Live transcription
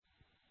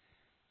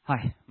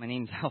Hi, my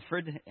name's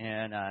Alfred,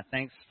 and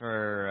thanks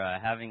for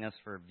having us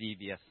for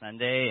VBS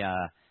Sunday.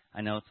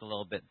 I know it's a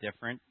little bit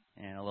different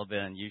and a little bit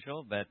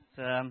unusual, but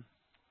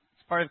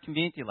it's part of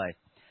community life.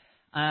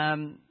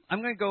 I'm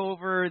going to go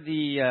over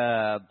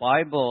the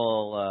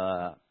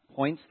Bible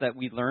points that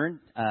we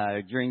learned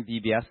during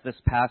VBS this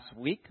past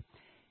week,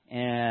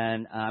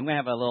 and I'm going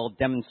to have a little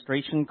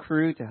demonstration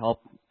crew to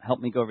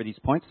help me go over these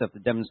points. So if the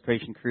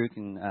demonstration crew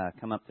can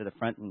come up to the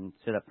front and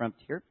sit up front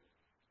here.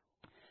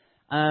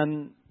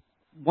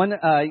 We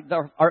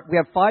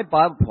have 5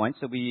 Bible points,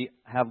 so we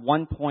have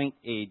 1 point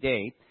a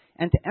day.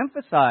 And to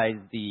emphasize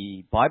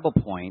the Bible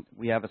point,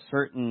 we have a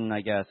certain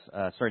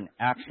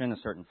action, a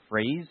certain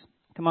phrase.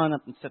 Come on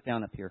up and sit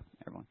down up here,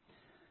 everyone.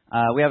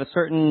 We have a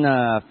certain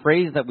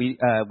phrase that we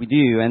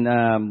do,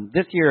 and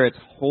this year it's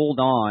hold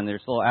on.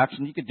 There's a little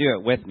action. You could do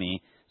it with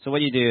me. So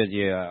what you do is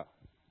you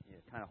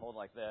kind of hold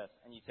like this,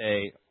 and you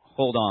say,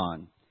 hold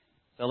on.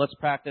 So let's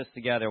practice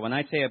together. When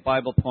I say a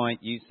Bible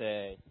point, you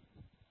say,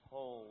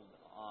 hold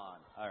on.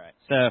 All right.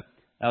 So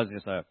that was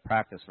just a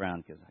practice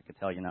round because I could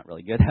tell you're not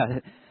really good at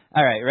it.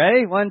 All right.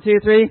 Ready? 1, 2,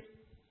 3.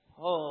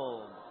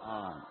 Hold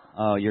on.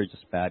 Oh, you're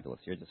just fabulous.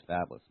 You're just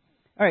fabulous.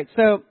 All right.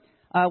 So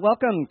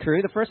welcome,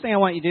 crew. The first thing I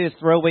want you to do is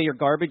throw away your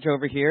garbage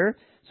over here.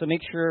 So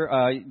make sure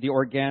the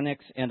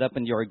organics end up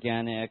in the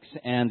organics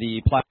and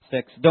the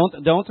plastics.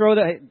 Don't throw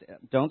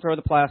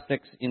the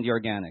plastics in the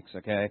organics.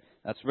 Okay.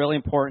 That's really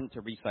important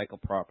to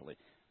recycle properly.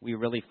 We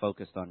really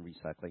focused on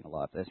recycling a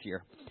lot this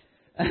year.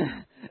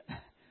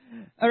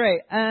 All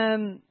right.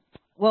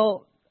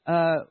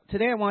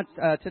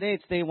 Today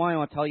it's day 1. I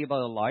want to tell you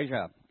about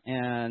Elijah.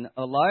 And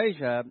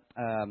Elijah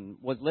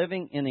was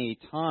living in a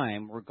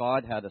time where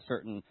God had a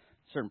certain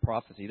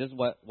prophecy. This is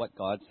what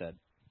God said.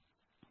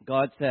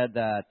 God said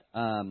that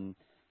the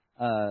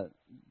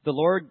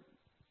Lord,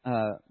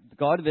 the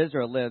God of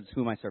Israel lives,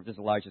 whom I serve. This is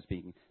Elijah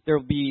speaking. There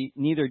will be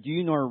neither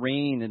dew nor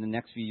rain in the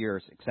next few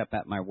years, except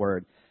at my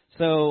word.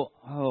 So,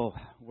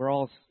 we're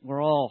all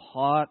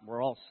hot,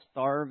 we're all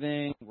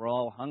starving, we're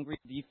all hungry.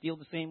 Do you feel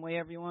the same way,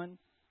 everyone?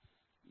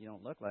 You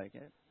don't look like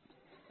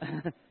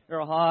it.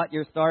 You're hot,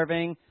 you're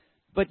starving.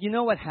 But you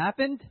know what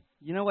happened?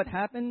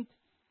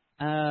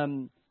 There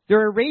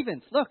are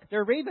ravens. Look, there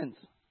are ravens.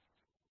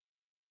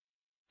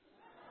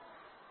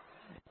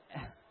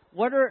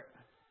 What are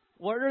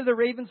the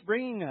ravens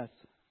bringing us?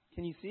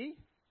 Can you see?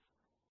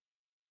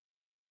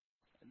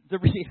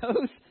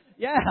 Doritos?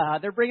 Yeah,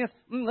 they're bringing us,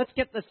 let's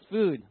get this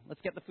food. Let's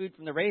get the food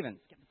from the ravens.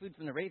 Get the food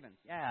from the ravens.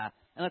 Yeah,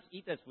 and let's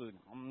eat this food.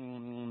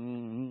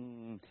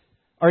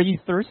 Are you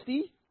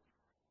thirsty?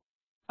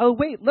 Oh,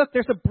 wait, look,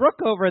 there's a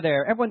brook over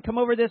there. Everyone come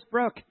over this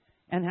brook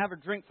and have a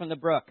drink from the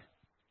brook.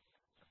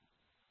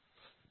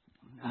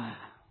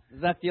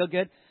 Does that feel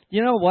good?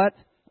 You know what?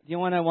 You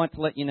know what I want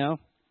to let you know?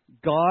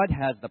 God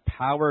has the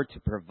power to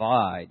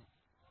provide.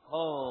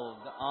 Hold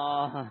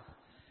on.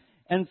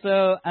 And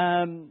so,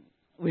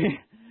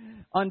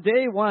 on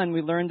day 1,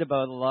 we learned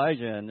about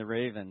Elijah and the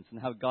ravens and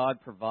how God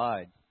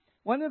provides.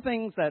 One of the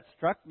things that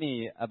struck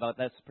me about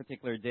this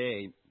particular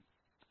day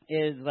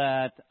is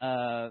that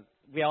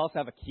we also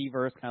have a key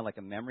verse, kind of like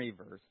a memory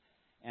verse,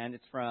 and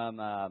it's from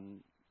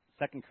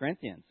 2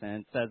 Corinthians,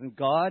 and it says, "And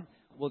God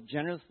will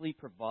generously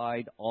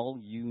provide all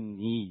you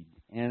need."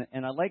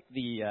 And I like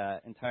the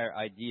entire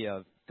idea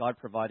of God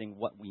providing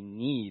what we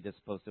need as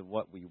opposed to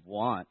what we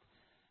want.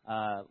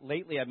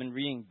 Lately, I've been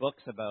reading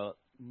books about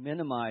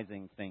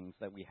minimizing things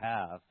that we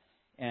have,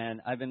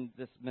 and I've been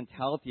this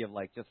mentality of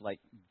just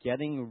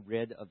getting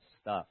rid of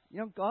stuff.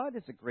 God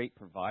is a great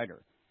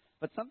provider,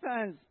 but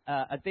sometimes,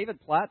 as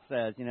David Platt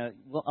says,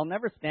 I'll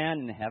never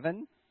stand in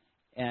heaven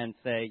and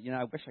say,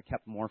 I wish I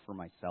kept more for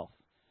myself.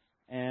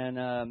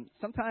 And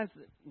sometimes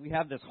we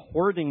have this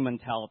hoarding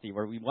mentality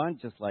where we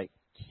want to just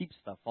keep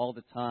stuff all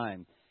the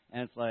time,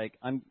 and it's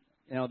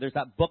there's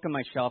that book on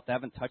my shelf that I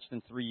haven't touched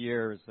in 3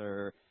 years,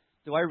 or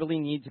do I really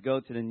need to go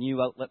to the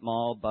new outlet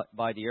mall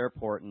by the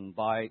airport and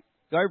do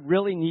I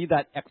really need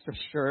that extra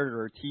shirt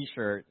or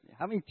T-shirt?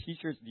 How many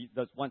T-shirts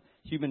does one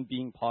human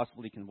being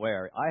possibly can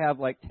wear? I have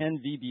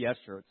 10 VBS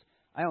shirts.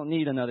 I don't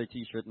need another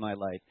T-shirt in my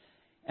life.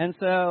 And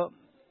so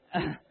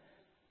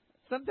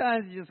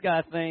sometimes you just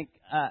got to think,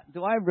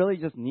 do I really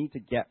just need to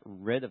get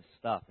rid of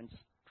stuff and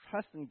just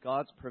trust in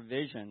God's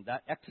provision,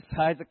 that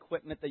exercise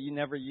equipment that you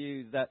never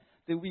use,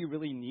 do we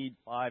really need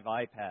 5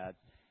 iPads?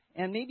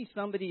 And maybe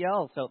somebody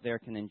else out there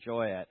can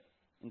enjoy it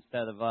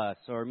instead of us.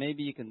 Or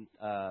maybe you can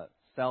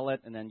sell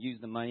it and then use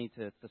the money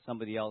to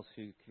somebody else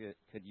who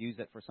could use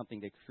it for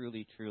something they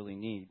truly, truly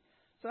need.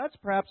 So that's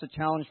perhaps a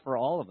challenge for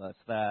all of us,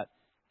 that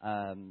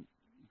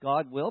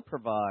God will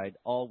provide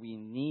all we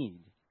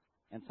need.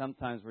 And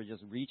sometimes we're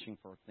just reaching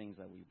for things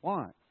that we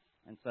want.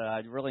 And so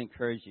I'd really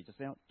encourage you to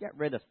say, get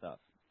rid of stuff.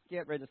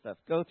 Get rid of stuff.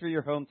 Go through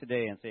your home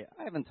today and say,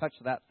 I haven't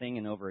touched that thing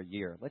in over a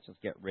year. Let's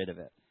just get rid of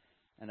it.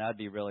 And that'd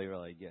be really,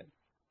 really good.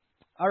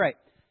 All right.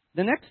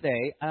 The next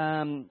day,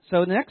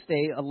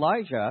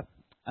 Elijah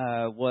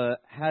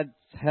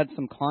had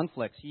some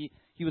conflicts. He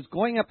was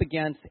going up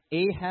against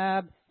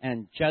Ahab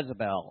and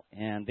Jezebel,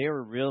 and they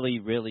were really,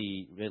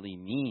 really, really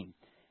mean.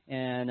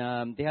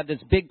 And they had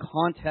this big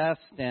contest,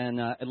 and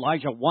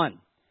Elijah won.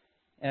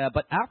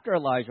 But after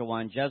Elijah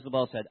won,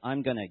 Jezebel said,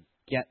 I'm going to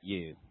get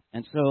you.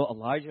 And so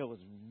Elijah was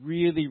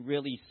really,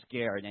 really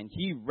scared. And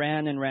he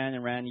ran and ran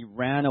and ran. He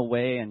ran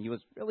away, and he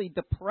was really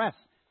depressed.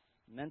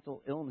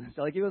 Mental illness.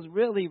 Like, he was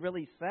really,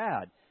 really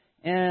sad.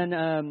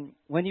 And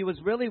when he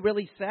was really,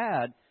 really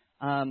sad,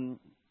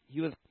 he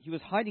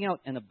was hiding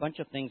out, and a bunch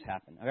of things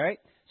happened. All right?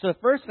 So the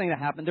first thing that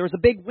happened, there was a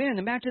big wind.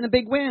 Imagine a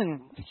big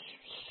wind.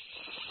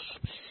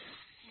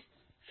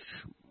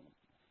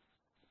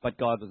 But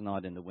God was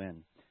not in the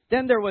wind.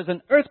 Then there was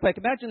an earthquake.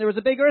 Imagine there was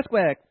a big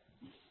earthquake.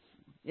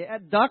 Yeah,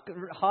 duck,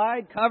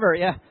 hide, cover.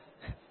 Yeah,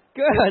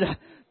 good.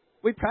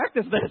 We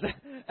practice this.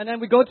 And then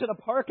we go to the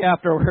park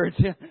afterwards.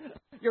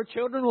 Your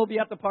children will be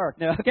at the park.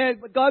 No, okay,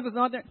 but God was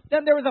not there.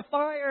 Then there was a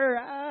fire.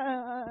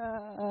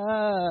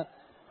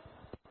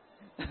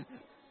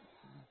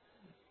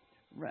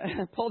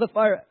 Pull the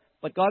fire.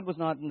 But God was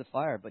not in the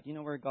fire. But you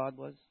know where God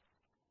was?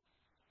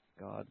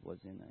 God was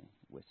in a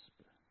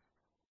whisper.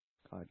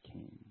 God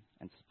came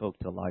and spoke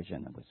to Elijah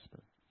in a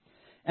whisper.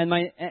 And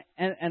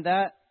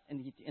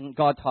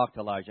God talked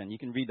to Elijah, and you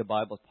can read the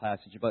Bible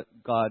passage, but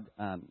God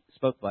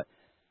spoke. But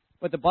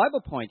the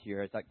Bible point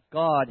here is that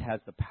God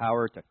has the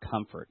power to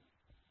comfort.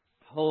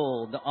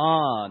 Hold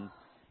on.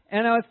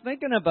 And I was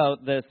thinking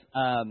about this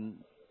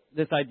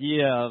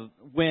idea of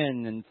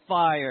wind and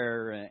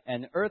fire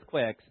and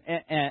earthquakes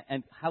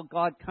and how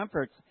God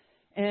comforts.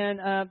 And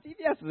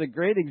VBS is a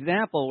great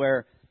example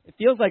where it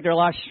feels like there are a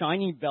lot of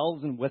shiny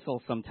bells and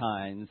whistles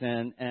sometimes,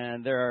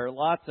 and there are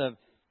lots of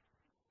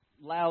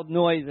loud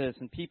noises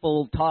and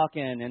people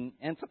talking,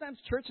 and sometimes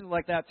churches are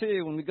like that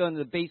too, when we go into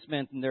the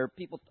basement and there are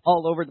people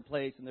all over the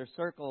place and there are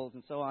circles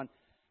and so on.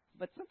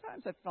 But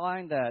sometimes I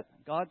find that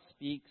God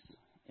speaks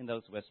in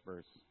those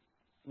whispers.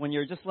 When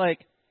you're just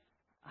like,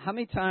 how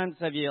many times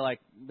have you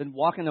like been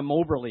walking to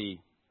Moberly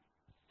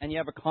and you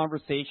have a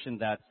conversation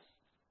that's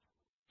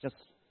just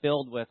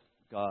filled with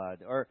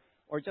God, or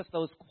just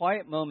those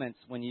quiet moments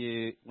when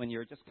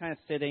you're just kind of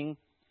sitting,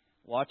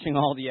 watching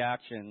all the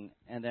action,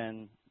 and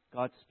then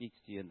God speaks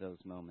to you in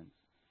those moments.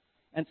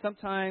 And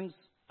sometimes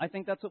I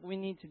think that's what we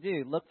need to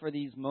do. Look for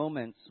these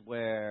moments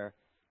where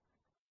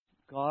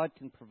God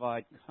can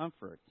provide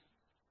comfort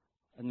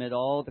amid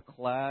all the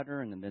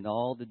clatter and amid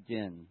all the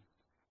din.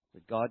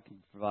 That God can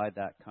provide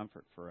that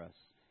comfort for us.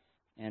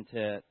 And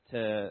to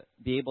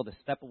be able to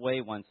step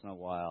away once in a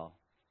while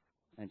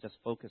and just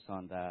focus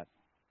on that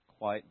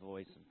quiet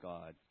voice of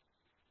God.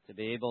 To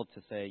be able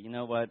to say, you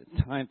know what,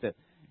 it's time to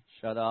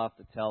shut off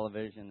the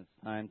television.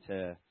 It's time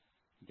to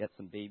get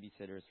some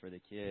babysitters for the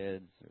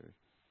kids,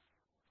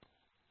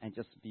 and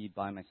just be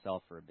by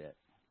myself for a bit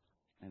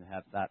and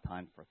have that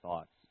time for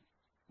thoughts.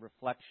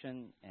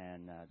 Reflection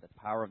and the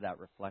power of that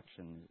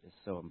reflection is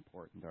so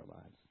important in our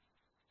lives.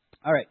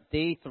 All right,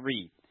 day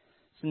 3.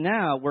 So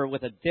now we're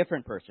with a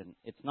different person.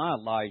 It's not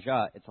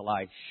Elijah, it's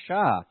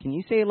Elisha. Can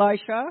you say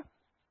Elisha?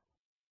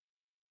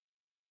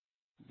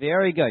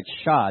 Very good.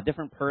 Shah,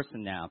 different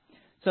person now.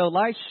 So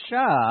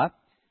Elisha,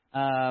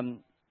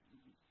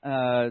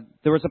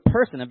 there was a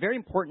person, a very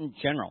important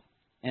general,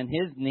 and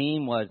his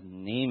name was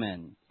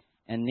Naaman.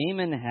 And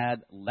Naaman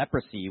had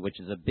leprosy, which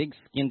is a big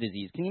skin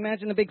disease. Can you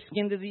imagine a big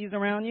skin disease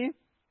around you?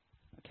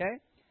 Okay?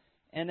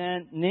 And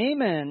then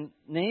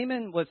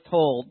Naaman was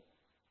told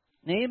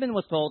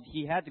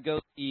he had to go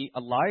see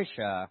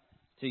Elisha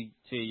to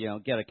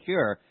get a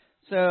cure.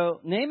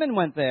 So Naaman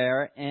went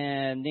there,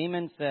 and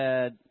Naaman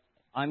said,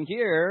 I'm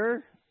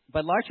here, but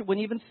Elisha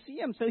wouldn't even see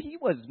him, so he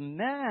was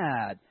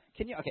mad.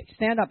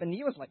 Stand up. And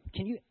he was like,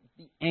 can you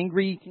be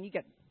angry? Can you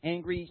get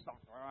angry?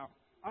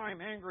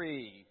 I'm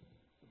angry.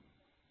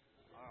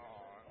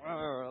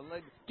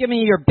 Give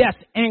me your best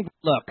angry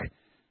look.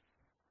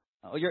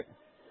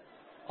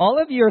 All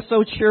of you are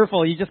so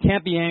cheerful, you just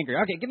can't be angry.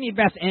 Okay, give me your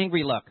best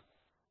angry look.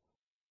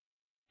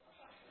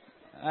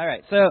 All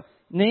right, so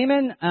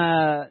Naaman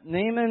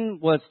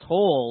was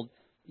told,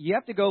 you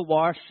have to go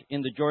wash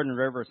in the Jordan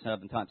River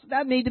 7 times. So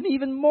that made him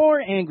even more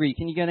angry.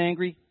 Can you get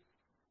angry?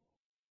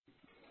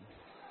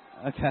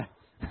 Okay.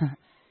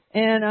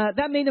 And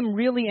that made him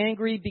really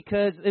angry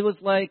because it was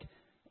like,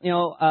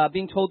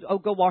 being told,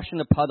 go wash in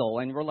the puddle.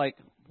 And we're like,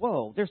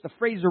 whoa, there's the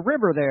Fraser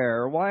River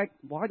there. Why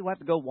do I have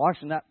to go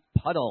wash in that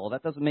puddle?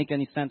 That doesn't make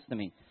any sense to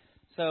me.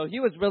 So he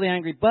was really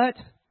angry, but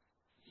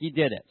he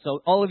did it.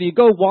 So all of you,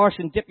 go wash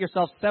and dip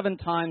yourself 7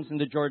 times in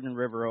the Jordan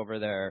River over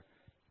there.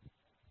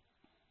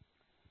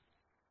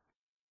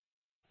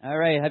 All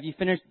right, have you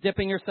finished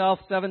dipping yourself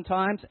 7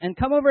 times? And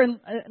come over and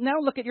now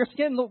look at your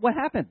skin. Look what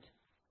happened.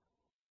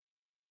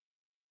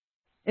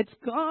 It's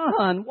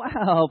gone.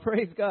 Wow,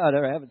 praise God.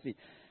 All right, have a seat.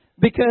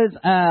 Because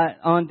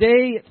on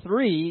day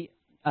 3,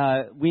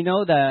 we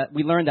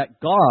learned that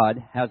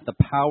God has the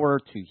power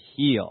to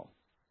heal.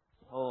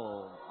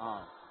 Hold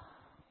on.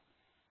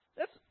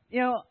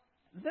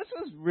 This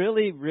was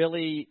really,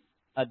 really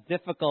a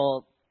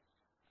difficult,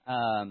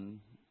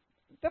 from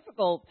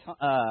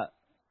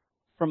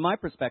my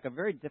perspective, a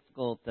very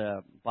difficult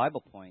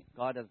Bible point.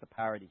 God has the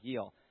power to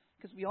heal.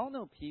 Because we all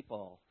know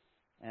people,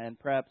 and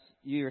perhaps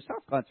you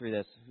yourself gone through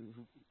this,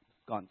 who've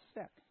gotten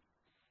sick.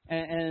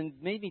 And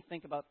made me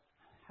think about,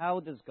 how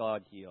does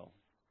God heal?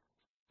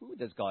 Who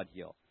does God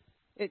heal?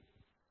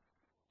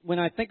 When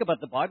I think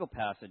about the Bible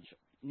passage,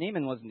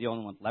 Naaman wasn't the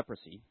only one with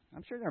leprosy.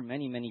 I'm sure there are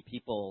many, many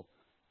people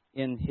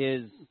in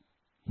his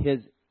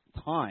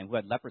time who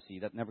had leprosy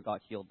that never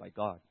got healed by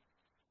God.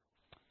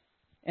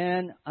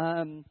 And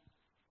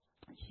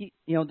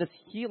this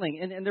healing,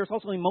 and there's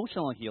also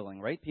emotional healing,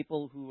 right?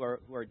 People who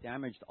are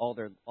damaged all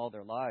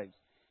their lives.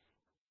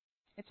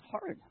 It's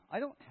hard. I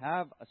don't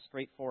have a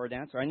straightforward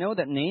answer. I know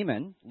that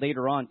Naaman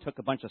later on took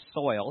a bunch of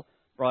soil,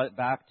 brought it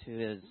back to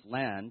his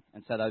land,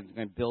 and said, "I was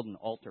going to build an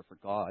altar for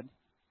God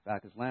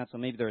back his land." So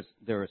maybe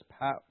there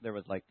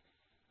was like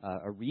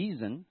a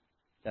reason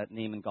that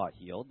Naaman got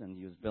healed, and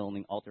he was building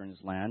an altar in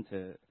his land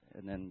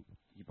and then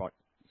he brought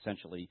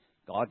essentially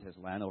God to his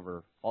land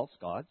over false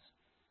gods.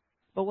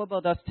 But what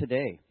about us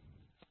today?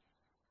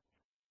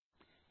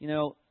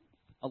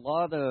 A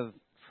lot of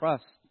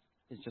trust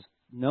is just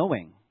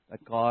knowing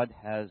that God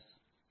has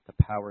the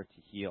power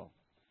to heal.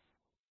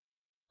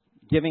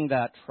 Giving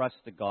that trust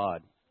to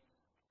God.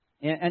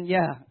 And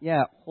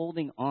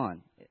holding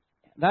on.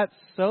 That's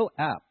so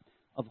apt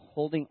of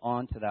holding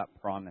on to that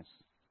promise.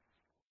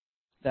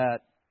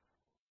 That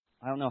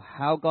I don't know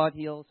how God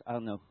heals, I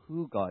don't know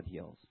who God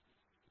heals,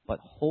 but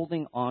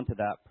holding on to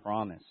that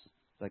promise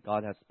that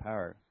God has the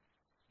power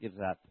gives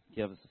us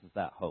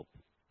that hope.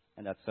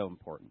 And that's so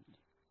important.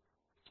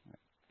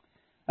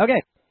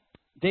 Okay,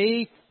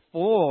 Day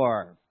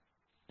 4.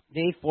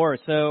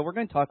 So we're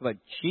going to talk about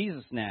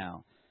Jesus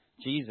now.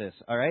 Jesus,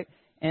 all right?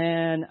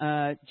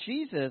 And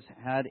Jesus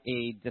had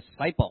a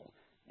disciple,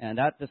 and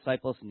that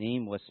disciple's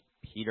name was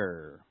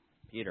Peter.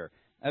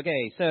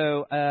 Okay,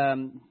 so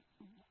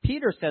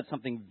Peter said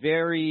something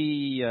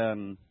very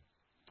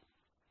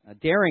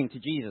daring to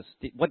Jesus.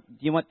 Do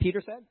you know what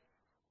Peter said?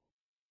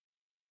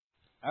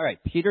 All right,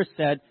 Peter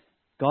said,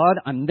 "God,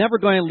 I'm never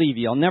going to leave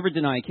you. I'll never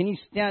deny you." Can you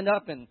stand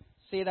up and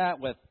say that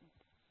with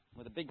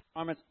a big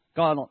promise?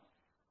 God,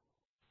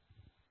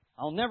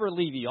 I'll never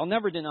leave you. I'll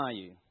never deny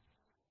you.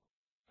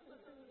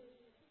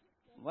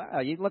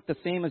 Wow, you look the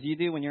same as you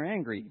do when you're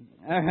angry.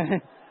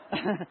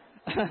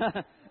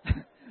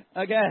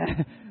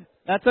 Okay,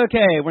 that's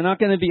okay. We're not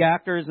going to be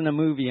actors in a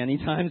movie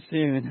anytime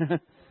soon.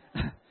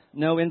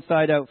 No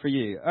Inside Out for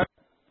you.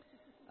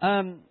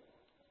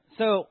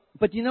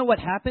 But you know what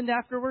happened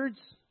afterwards?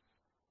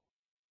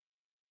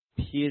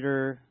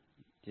 Peter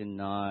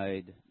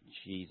denied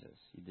Jesus.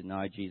 He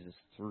denied Jesus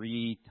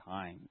 3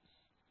 times.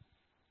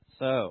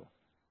 So,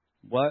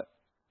 what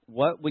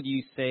would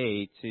you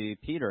say to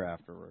Peter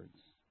afterwards?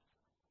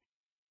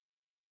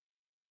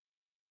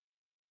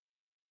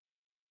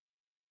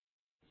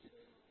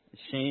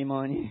 Shame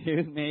on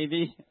you,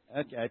 maybe.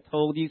 Okay, I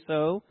told you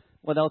so.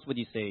 What else would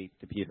you say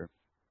to Peter?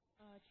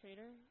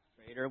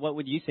 Traitor. What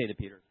would you say to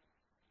Peter?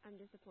 I'm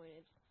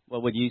disappointed.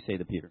 What would you say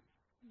to Peter?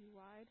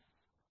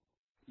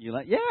 You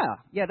lied.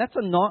 Yeah. That's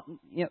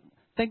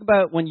think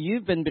about when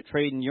you've been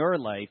betrayed in your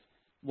life.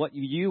 What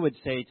you would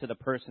say to the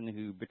person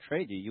who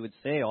betrayed you. You would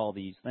say all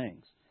these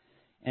things.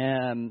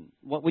 And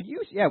what would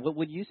you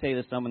say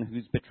to someone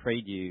who's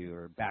betrayed you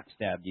or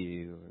backstabbed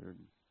you or,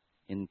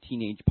 in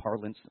teenage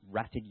parlance,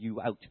 ratted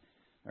you out?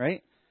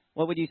 Right?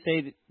 What would you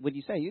say?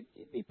 You'd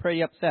be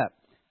pretty upset.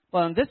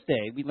 Well, on this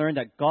day, we learned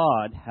that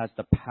God has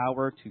the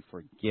power to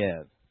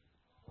forgive.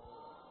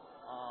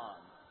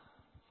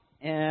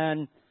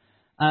 And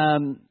I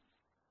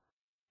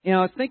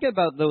was thinking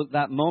about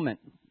that moment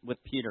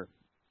with Peter,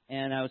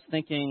 and I was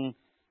thinking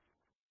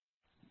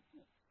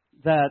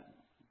that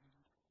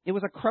it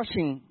was a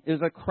crushing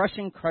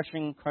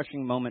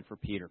moment for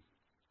Peter.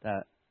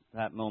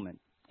 That moment,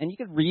 and you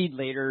could read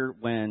later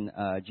when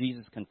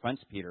Jesus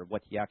confronts Peter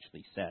what he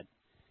actually said.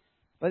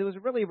 But it was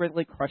a really,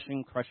 really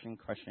crushing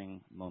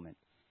moment.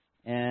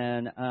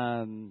 And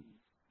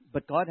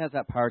but God has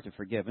that power to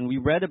forgive. And we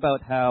read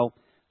about how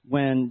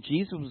when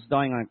Jesus was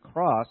dying on a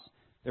cross,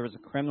 there was a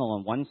criminal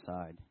on one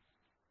side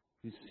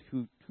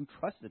who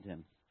trusted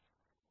him.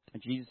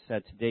 And Jesus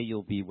said, "Today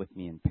you'll be with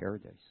me in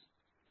paradise."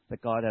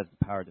 That God has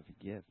the power to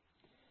forgive.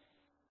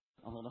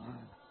 Hold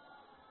on.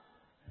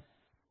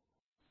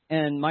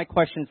 And my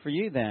question for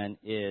you then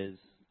is,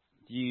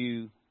 do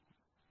you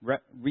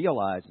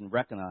realize and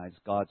recognize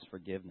God's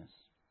forgiveness?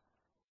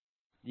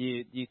 Do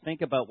you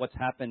think about what's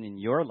happened in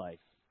your life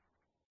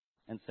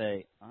and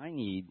say, I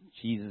need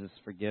Jesus'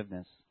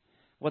 forgiveness?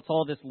 What's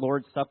all this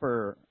Lord's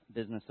Supper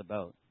business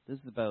about? This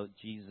is about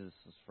Jesus'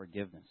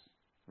 forgiveness,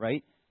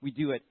 right? We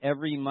do it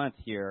every month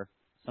here.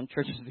 Some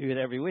churches do it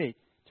every week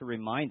to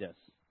remind us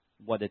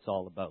what it's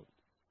all about.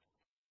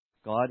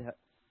 God,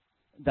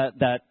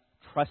 that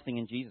trusting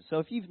in Jesus. So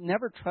if you've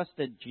never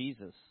trusted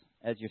Jesus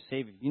as your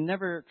Savior, if you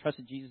never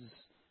trusted Jesus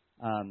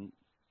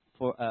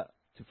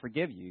to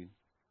forgive you,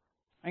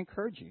 I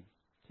encourage you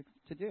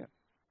to do it.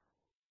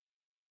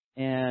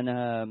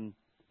 And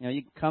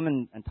you can come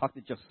and talk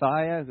to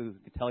Josiah, who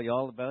can tell you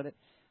all about it,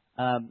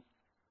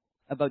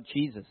 about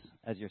Jesus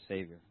as your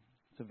Savior.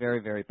 It's a very,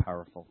 very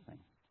powerful thing.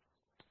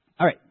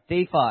 All right,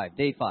 day 5.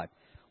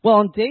 Well,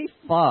 on day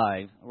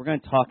 5, we're going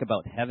to talk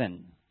about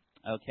heaven.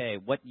 Okay,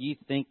 what do you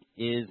think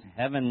is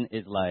heaven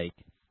is like?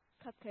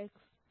 Cupcakes.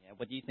 Yeah,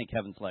 what do you think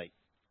heaven's like?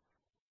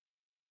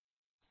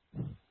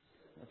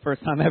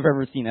 First time I've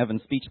ever seen Evan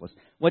speechless.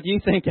 What do you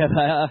think?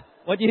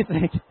 What do you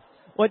think?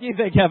 What do you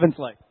think heaven's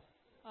like?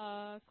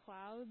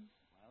 Clouds.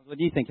 What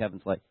do you think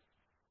heaven's like?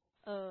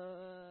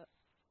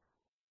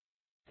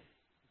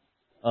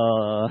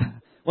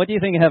 What do you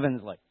think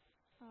heaven's like?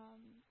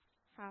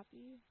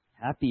 Happy.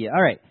 Happy.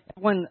 All right.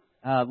 Everyone,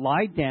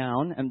 lie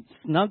down and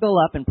snuggle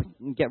up and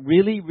get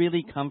really,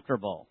 really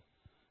comfortable.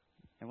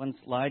 Everyone,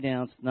 lie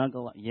down,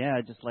 snuggle up.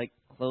 Yeah, just like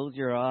close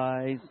your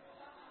eyes.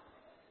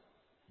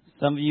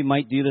 Some of you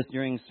might do this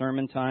during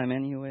sermon time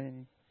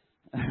anyway.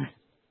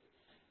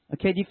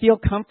 Okay, do you feel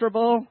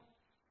comfortable?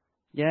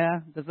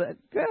 Yeah? Does that?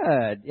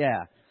 Good,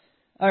 yeah.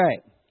 All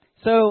right.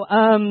 So,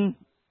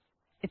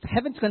 if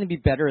heaven's going to be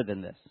better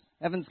than this.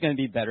 Heaven's going to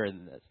be better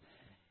than this.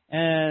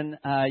 And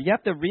you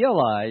have to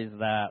realize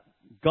that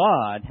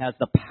God has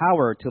the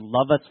power to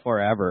love us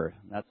forever.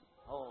 That's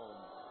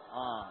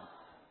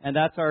and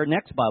that's our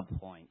next Bible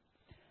point.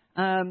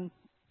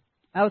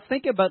 I was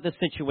thinking about this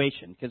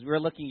situation because we were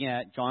looking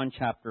at John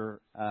chapter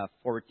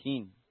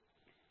 14.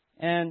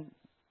 And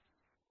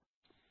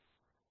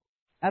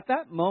at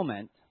that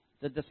moment,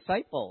 the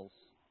disciples,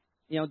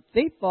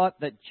 they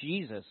thought that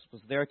Jesus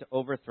was there to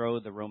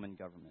overthrow the Roman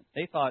government.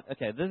 They thought,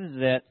 okay, this is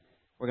it.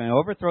 We're going to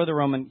overthrow the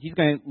Roman. He's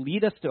going to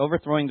lead us to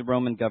overthrowing the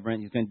Roman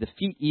government. He's going to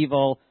defeat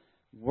evil.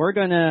 We're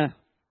going to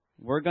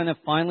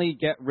finally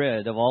get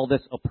rid of all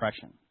this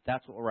oppression.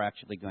 That's what we're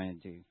actually going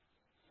to do.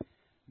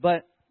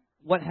 But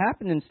what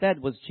happened instead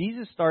was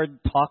Jesus started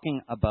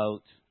talking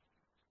about,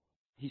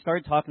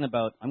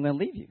 I'm going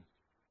to leave you.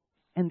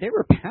 And they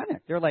were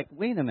panicked. They're like,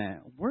 wait a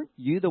minute, weren't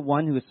you the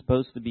one who was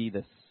supposed to be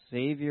the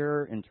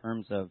Savior in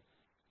terms of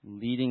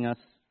leading us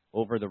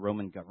over the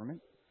Roman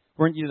government?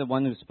 Weren't you the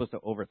one who was supposed to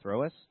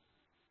overthrow us?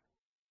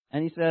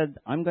 And he said,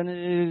 I'm going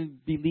to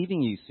be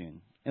leaving you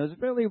soon. It was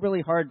really,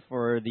 really hard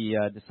for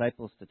the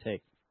disciples to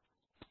take.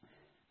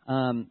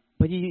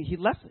 But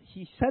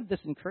he said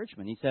this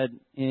encouragement. He said,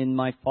 in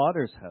my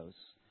Father's house,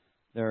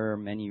 there are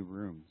many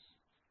rooms.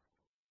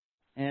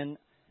 And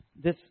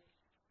this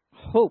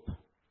hope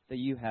that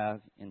you have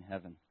in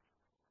heaven,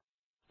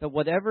 that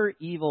whatever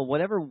evil,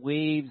 whatever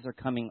waves are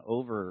coming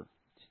over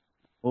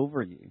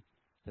you,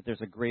 that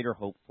there's a greater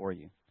hope for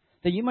you.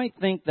 That you might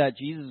think that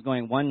Jesus is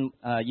going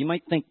you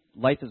might think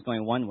life is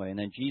going one way, and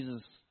then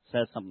Jesus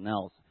says something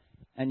else,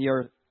 and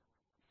you're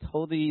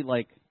totally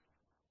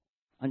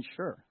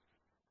unsure.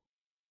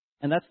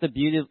 And that's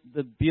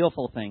the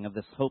beautiful thing of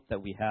this hope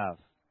that we have,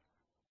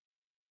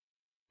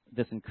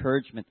 this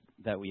encouragement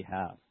that we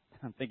have.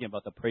 I'm thinking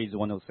about the Praise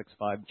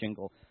 106.5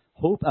 jingle.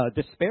 Hope,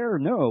 despair?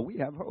 No, we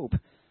have hope.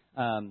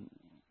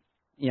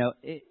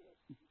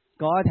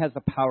 God has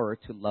the power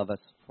to love us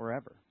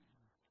forever.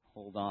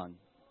 Hold on.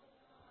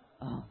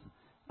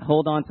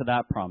 Hold on to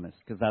that promise,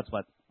 because that's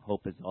what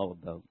hope is all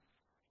about.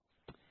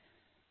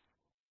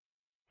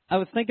 I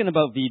was thinking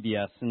about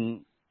VBS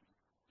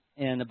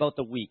and about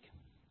the week.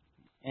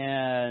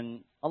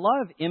 And a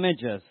lot of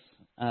images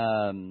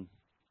come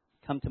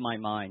to my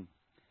mind.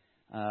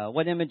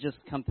 What images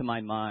come to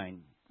my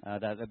mind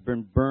that have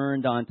been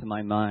burned onto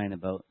my mind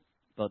about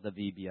the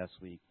VBS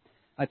week?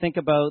 I think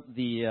about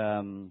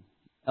the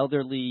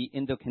elderly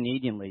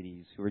Indo-Canadian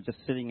ladies who were just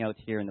sitting out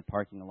here in the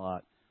parking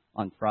lot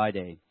on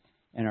Friday,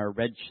 and our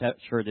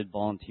red-shirted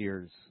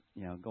volunteers,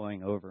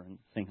 going over and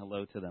saying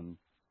hello to them.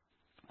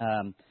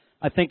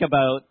 I think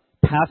about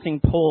passing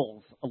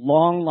poles, a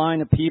long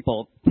line of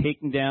people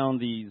taking down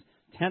these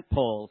tent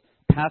poles,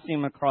 passing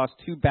them across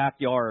 2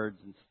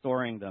 backyards and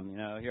storing them.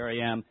 Here I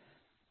am,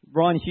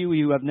 Ron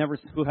Huey, who I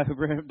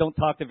don't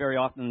talk to very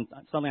often.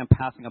 Suddenly, I'm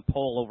passing a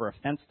pole over a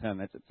fence to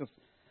him. It's just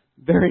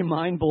very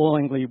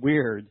mind-blowingly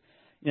weird.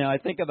 I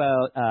think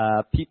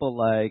about people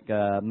like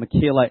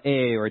Michaela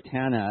A. or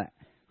Tana,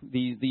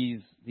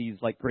 these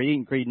like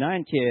grade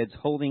 9 kids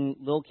holding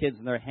little kids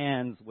in their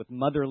hands with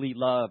motherly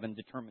love and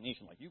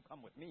determination, like, you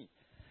come with me.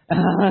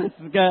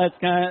 It's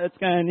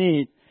kind of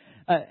neat.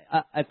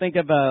 I think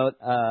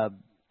about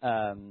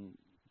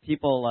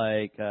people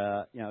like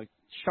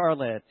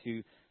Charlotte,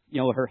 who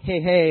her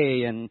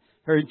hey and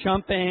her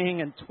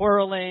jumping and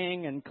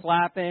twirling and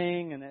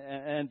clapping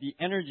and the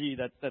energy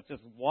that's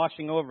just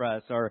washing over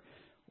us, or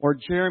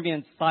Jeremy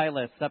and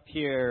Silas up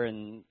here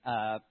and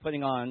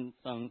putting on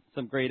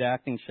some great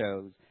acting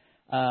shows.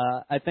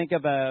 I think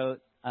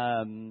about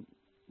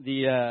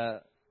the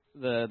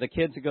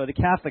kids who go to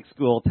Catholic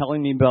school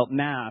telling me about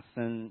Mass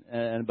and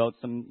about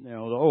some,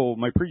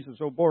 my priest is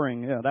so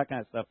boring, that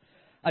kind of stuff.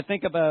 I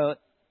think about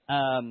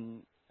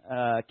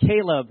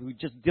Caleb, who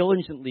just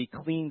diligently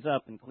cleans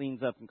up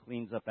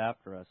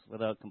after us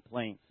without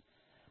complaints.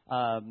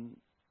 I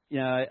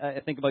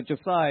think about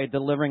Josiah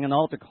delivering an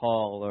altar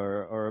call,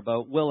 or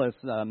about Willis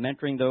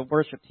mentoring the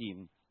worship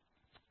team.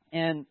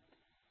 And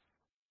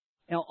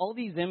all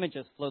these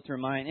images flow through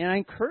mind. And I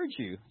encourage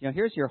you,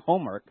 here's your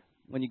homework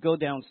when you go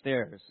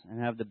downstairs and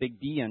have the big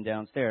B in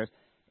downstairs,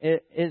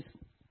 is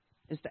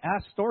to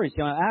ask stories.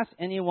 Ask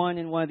anyone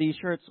in one of these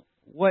shirts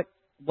what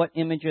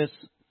images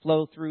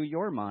flow through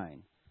your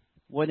mind?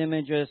 What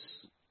images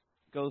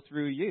go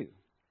through you?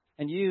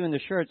 And you in the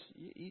church,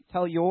 you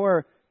tell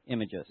your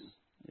images.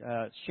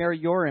 Share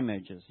your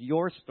images,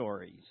 your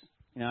stories.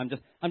 You know,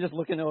 I'm just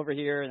looking over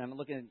here, and I'm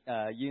looking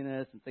at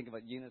Eunice and thinking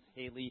about Eunice,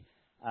 Haley.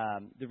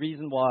 The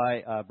reason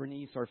why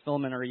Bernice or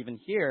Philman are even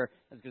here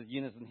is because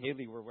Eunice and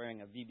Haley were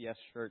wearing a VBS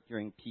shirt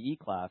during PE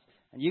class.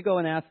 And you go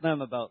and ask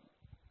them about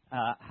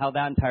how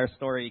that entire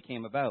story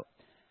came about.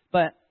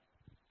 But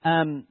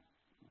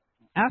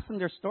ask them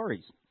their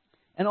stories.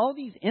 And all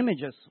these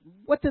images,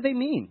 what do they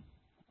mean?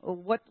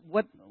 What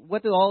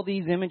do all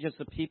these images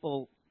of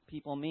people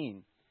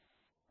mean?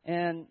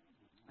 And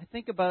I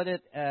think about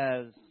it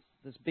as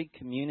this big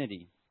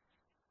community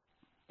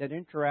that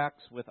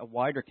interacts with a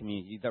wider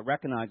community that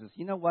recognizes,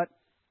 you know what,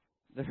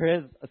 there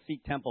is a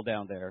Sikh temple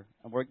down there,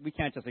 and we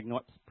can't just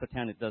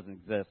pretend it doesn't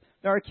exist.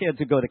 There are kids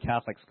who go to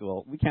Catholic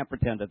school. We can't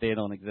pretend that they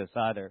don't exist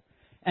either.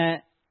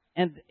 And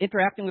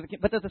interacting with,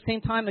 but at the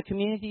same time, a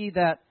community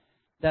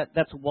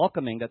that's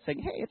welcoming, that's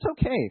saying, hey, it's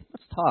okay,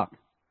 let's talk.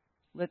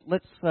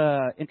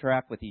 Let's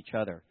interact with each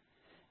other.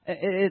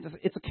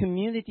 It's a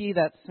community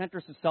that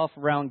centers itself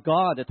around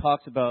God, that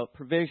talks about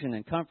provision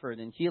and comfort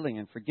and healing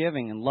and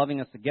forgiving and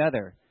loving us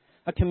together.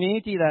 A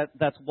community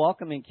that's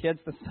welcoming kids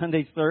to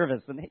Sunday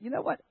service. And you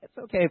know what? It's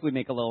okay if we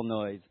make a little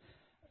noise.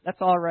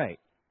 That's all right.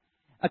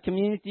 A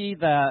community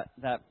that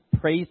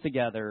prays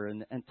together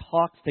and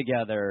talks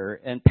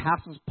together and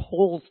passes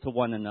polls to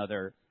one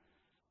another.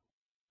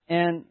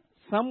 And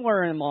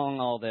somewhere among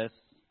all this,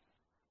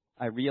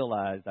 I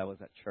realized I was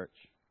at church.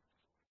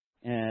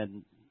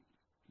 And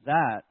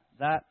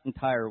that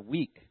entire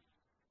week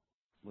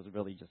was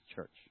really just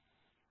church.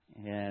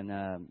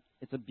 And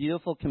it's a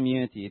beautiful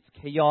community.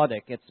 It's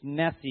chaotic. It's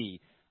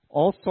messy.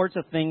 All sorts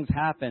of things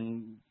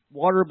happen.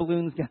 Water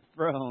balloons get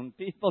thrown.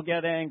 People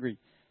get angry.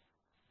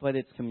 But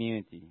it's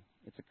community.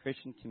 It's a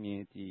Christian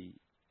community,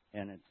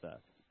 and it's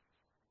us.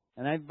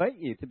 And I invite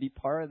you to be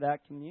part of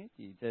that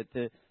community,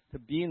 to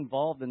be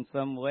involved in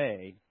some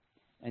way,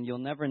 and you'll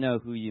never know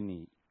who you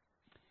meet.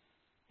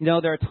 You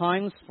know, there are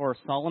times for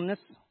solemnness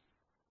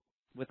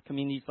with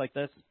communities like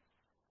this,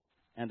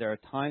 and there are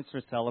times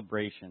for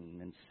celebration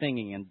and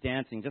singing and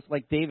dancing, just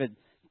like David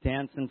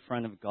danced in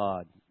front of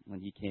God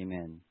when he came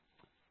in.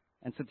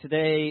 And so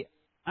today,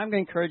 I'm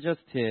going to encourage us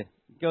to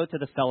go to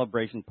the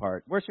celebration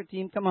part. Worship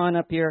team, come on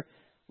up here.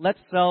 Let's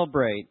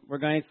celebrate. We're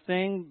going to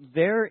sing,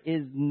 There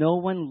Is No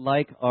One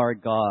Like Our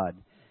God.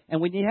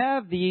 And when you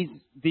have these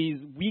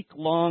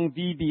week-long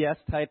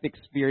VBS-type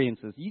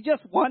experiences, you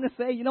just want to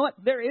say, you know what,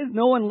 there is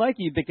no one like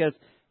you, because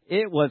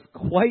it was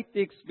quite the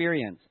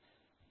experience.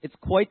 It's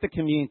quite the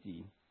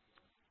community.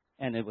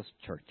 And it was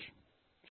church.